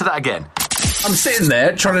me listen to that again. I'm sitting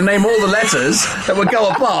there trying to name all the letters that would go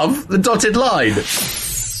above the dotted line.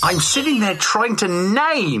 I'm sitting there trying to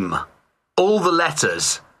name all the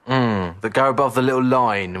letters That go above the little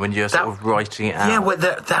line when you're sort of writing it out. Yeah, well,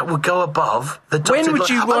 that would go above the dotted When would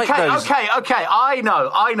you write those? Okay, I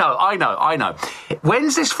know.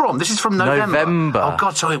 When's this from? This is from November. Oh,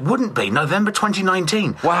 God, so it wouldn't be. November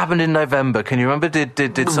 2019. What happened in November? Can you remember?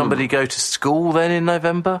 Did somebody go to school then in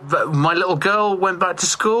November? My little girl went back to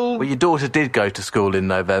school. Well, your daughter did go to school in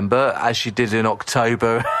November, as she did in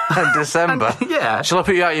October and December. Yeah. Shall I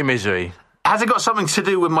put you out of your misery? Has it got something to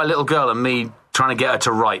do with my little girl and me trying to get her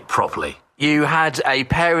to write properly? You had a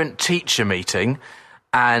parent-teacher meeting,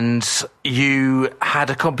 and you had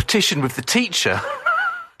a competition with the teacher.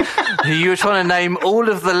 You were trying to name all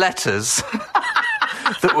of the letters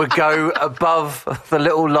that would go above the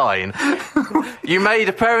little line. You made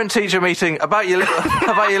a parent-teacher meeting about your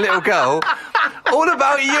little girl, all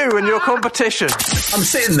about you and your competition. I'm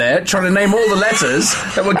sitting there trying to name all the letters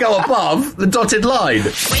that would go above the dotted line.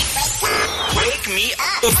 Wake me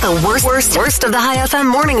up. It's the worst of the High FM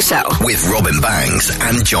morning show. With Robin Banks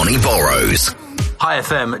and Johnny Borrows. Hi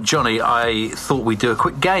FM, Johnny, I thought we'd do a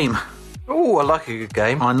quick game. Oh, I like a good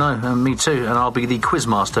game. I know, me too, and I'll be the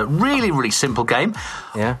quizmaster. Really, really simple game.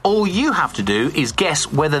 Yeah. All you have to do is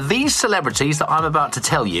guess whether these celebrities that I'm about to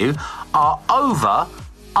tell you are over,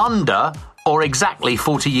 under, or exactly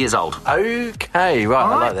 40 years old. Okay, right,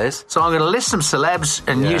 I like this. So I'm going to list some celebs,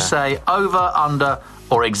 and you say over, under,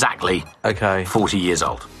 or exactly 40 years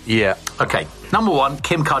old. Yeah. Okay, number 1,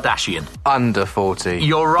 Kim Kardashian. Under 40.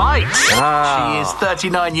 You're right. She is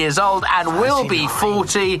 39 years old and will be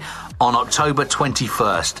 40 on October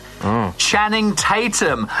 21st. Channing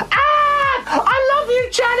Tatum. I love you,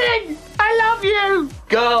 Channing! I love you!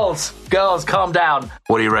 Girls, calm down.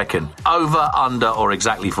 What do you reckon? Over, under, or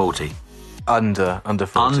exactly 40? Under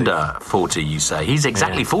 40. Under 40, you say. He's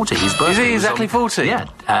exactly 40. His birthday Is he was exactly 40? Yeah,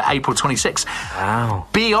 April 26. Wow.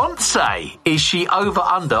 Beyonce. Is she over,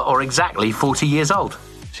 under, or exactly 40 years old?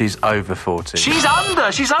 She's over 40. She's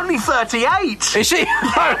under. She's only 38. Is she?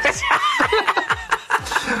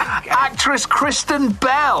 Actress Kristen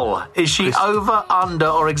Bell. Is she over, under,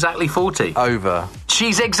 or exactly 40? Over.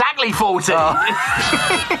 She's exactly 40.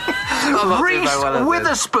 Reese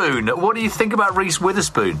Witherspoon. What do you think about Reese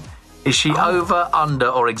Witherspoon? Is she over, under,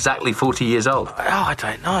 or exactly 40 years old? Oh, I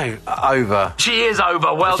don't know. Over. She is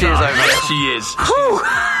over. Well done. She is over. Yes, she is.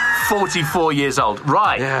 She's 44 years old.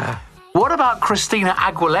 Right. Yeah. What about Christina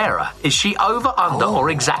Aguilera? Is she over, under, or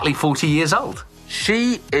exactly 40 years old?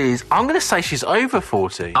 She is... I'm going to say she's over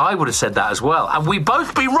 40. I would have said that as well. And we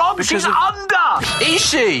both be wrong. She's under. Is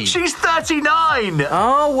she? She's 39.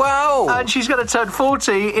 Oh, wow. And she's going to turn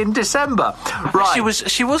 40 in December. Right.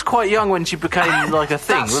 She was quite young when she became like a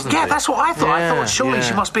thing, wasn't she? Yeah, that's what I thought. I thought surely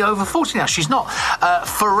she must be over 40 now. She's not.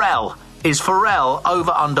 Pharrell. Is Pharrell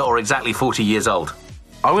over, under, or exactly 40 years old?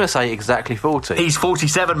 I'm going to say exactly 40. He's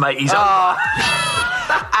 47, mate. He's over.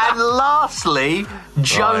 And lastly,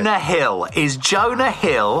 Jonah Hill. Is Jonah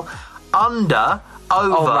Hill under,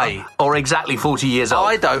 over, or exactly 40 years old?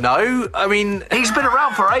 I don't know. I mean... He's been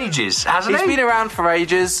around for ages, hasn't he? He's been around for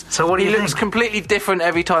ages. So what do you think? He looks completely different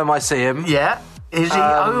every time I see him. Yeah. Is he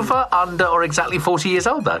over, under, or exactly 40 years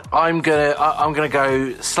old, though? I'm gonna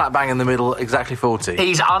go slap bang in the middle, exactly 40.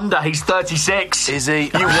 He's under. He's 36. Is he?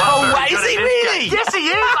 Is he really? Yes, he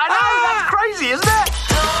is. I know. That's crazy, isn't it?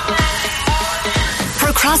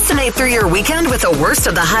 Procrastinate through your weekend with the worst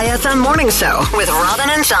of the High FM morning show with Robin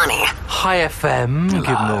and Johnny. Hi FM. Hello.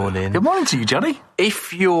 Good morning. Good morning to you, Johnny.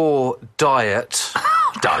 If your diet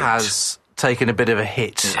has taken a bit of a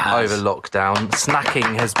hit over lockdown,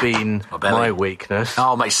 snacking has been my weakness.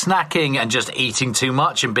 Oh, mate, snacking and just eating too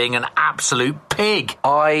much and being an absolute pig.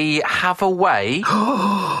 I have a way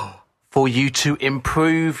for you to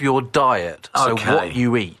improve your diet, so what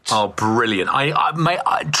you eat. Oh, brilliant.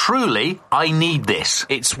 Truly, I need this.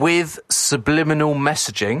 It's with subliminal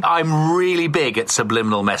messaging. I'm really big at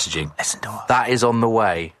subliminal messaging. Listen to her. That is on the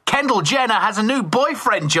way. Kendall Jenner has a new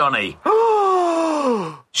boyfriend, Johnny.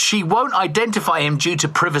 She won't identify him due to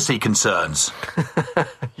privacy concerns.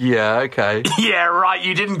 Yeah, okay. Yeah, right,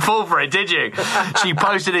 you didn't fall for it, did you? She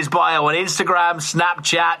posted his bio on Instagram,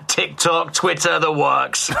 Snapchat, TikTok, Twitter, the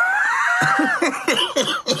works.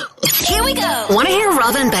 Here we go. Want to hear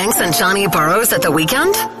Robin Banks and Johnny Burrows at the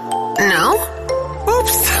weekend? No?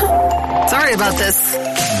 Oops. Sorry about this.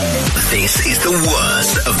 This is the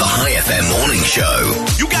worst of the High FM morning show.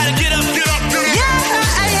 You gotta get up, get up, get up.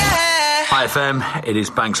 Yeah. Hi FM, it is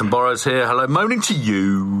Banks and Burrows here. Hello, moaning to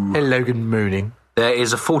you. Hello, good morning. There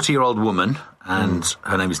is a 40-year-old woman, and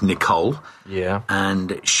her name is Nicole. Yeah.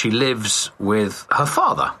 And she lives with her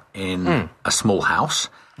father in a small house.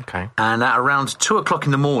 Okay. And at around 2 o'clock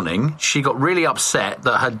in the morning, she got really upset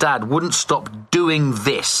that her dad wouldn't stop doing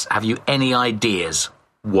this. Have you any ideas?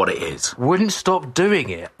 what it is. Wouldn't stop doing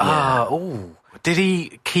it. Did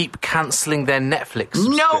he keep cancelling their Netflix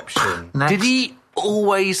subscription? Nope. Did he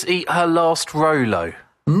always eat her last Rolo?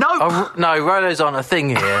 Nope. No, Rolos aren't a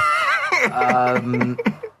thing here.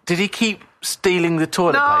 Did he keep stealing the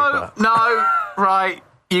toilet paper? No. Right.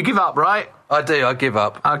 You give up, right? I do. I give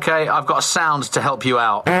up. Okay, I've got a sound to help you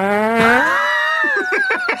out.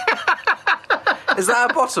 Is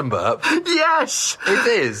that a bottom burp? Yes! It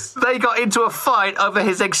is. They got into a fight over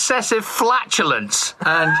his excessive flatulence,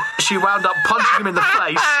 and she wound up punching him in the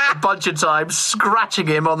face a bunch of times, scratching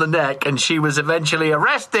him on the neck, and she was eventually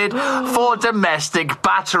arrested for domestic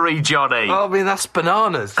battery, Johnny. Oh, I mean, that's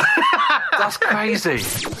bananas. That's crazy.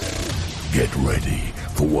 Get ready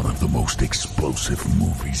for one of the most explosive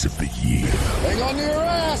movies of the year. Hang on to your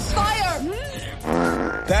ass! Fire!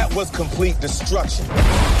 That was complete destruction.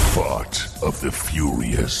 Fart of the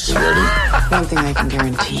Furious. One thing I can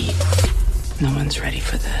guarantee, no one's ready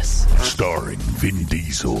for this. Starring Vin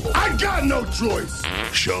Diesel. I got no choice!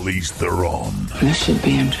 Charlize Theron. This should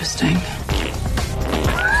be interesting.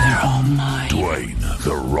 They're all mine. Dwayne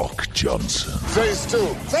The Rock Johnson. Phase 2.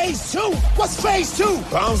 Phase 2? What's phase 2?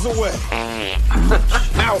 Pounds away.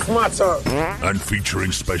 Now it's my turn. And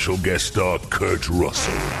featuring special guest star Kurt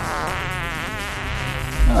Russell.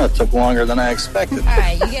 Oh, it took longer than I expected. All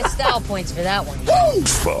right, you get style points for that one. Woo!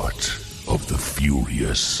 Fart of the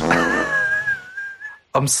Furious.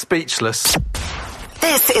 I'm speechless.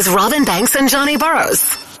 This is Robin Banks and Johnny Burrows.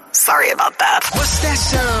 Sorry about that. What's that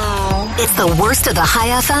sound? It's the worst of the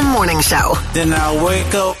High FM morning show. Then I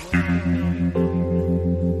wake up.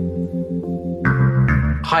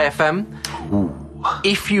 Hi FM.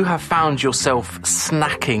 If you have found yourself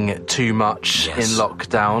snacking too much in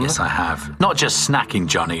lockdown... Yes, I have. Not just snacking,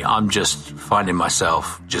 Johnny. I'm just finding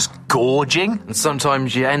myself just gorging. And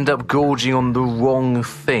sometimes you end up gorging on the wrong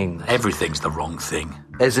thing. Everything's the wrong thing.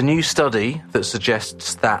 There's a new study that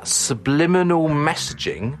suggests that subliminal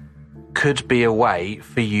messaging could be a way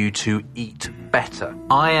for you to eat better.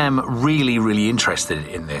 I am really, really interested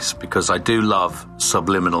in this because I do love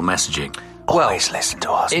subliminal messaging. Always listen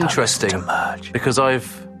to us. Interesting, because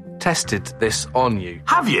I've tested this on you.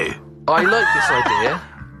 Have you? I like this idea.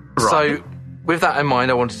 Right. So, with that in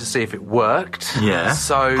mind, I wanted to see if it worked. Yeah.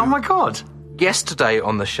 So, oh my God. Yesterday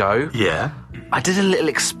on the show, yeah, I did a little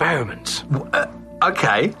experiment.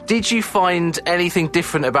 Okay. Did you find anything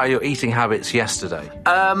different about your eating habits yesterday?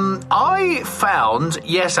 I found,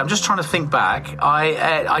 yes, I'm just trying to think back.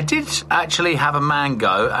 I did actually have a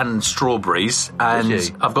mango and strawberries,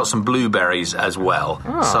 and I've got some blueberries as well.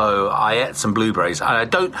 Oh. So I ate some blueberries. I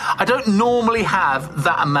don't normally have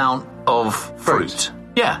that amount of fruit.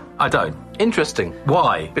 Yeah, I don't. Interesting.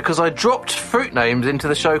 Why? Because I dropped fruit names into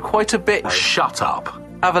the show quite a bit. Shut up.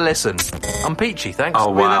 Have a listen. I'm peachy, thanks. Oh, I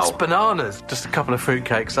mean, wow. that's bananas. Just a couple of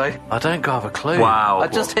fruitcakes, eh? I don't have a clue. Wow. I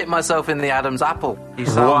just hit myself in the Adam's apple. He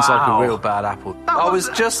sounds like a real bad apple. I was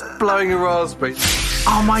just blowing a raspberry.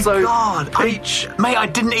 Oh, my So, God. peach. Mate, I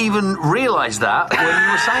didn't even realise that when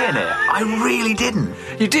you were saying it. I really didn't.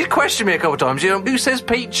 You did question me a couple of times. You know, who says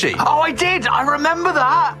peachy? Oh, I did. I remember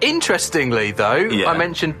that. Interestingly, though, I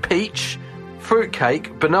mentioned peach,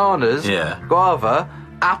 fruitcake, bananas, guava,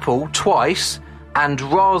 apple twice, and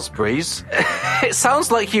raspberries. It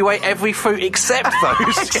sounds like you ate every fruit except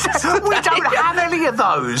those. We don't have any of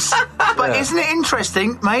those. But isn't it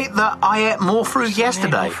interesting, mate, that I ate more fruit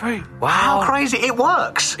yesterday? Wow. How crazy. It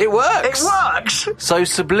works. It works. It works. So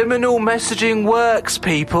subliminal messaging works,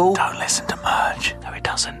 people. Don't listen to Merge. No, it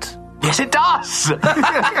doesn't. Yes, it does.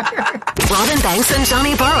 Robin Banks and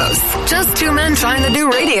Johnny Burrows. Just two men trying to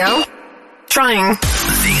do radio. Trying.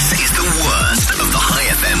 This is the worst of the High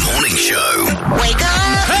FM morning show. Wake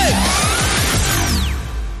up!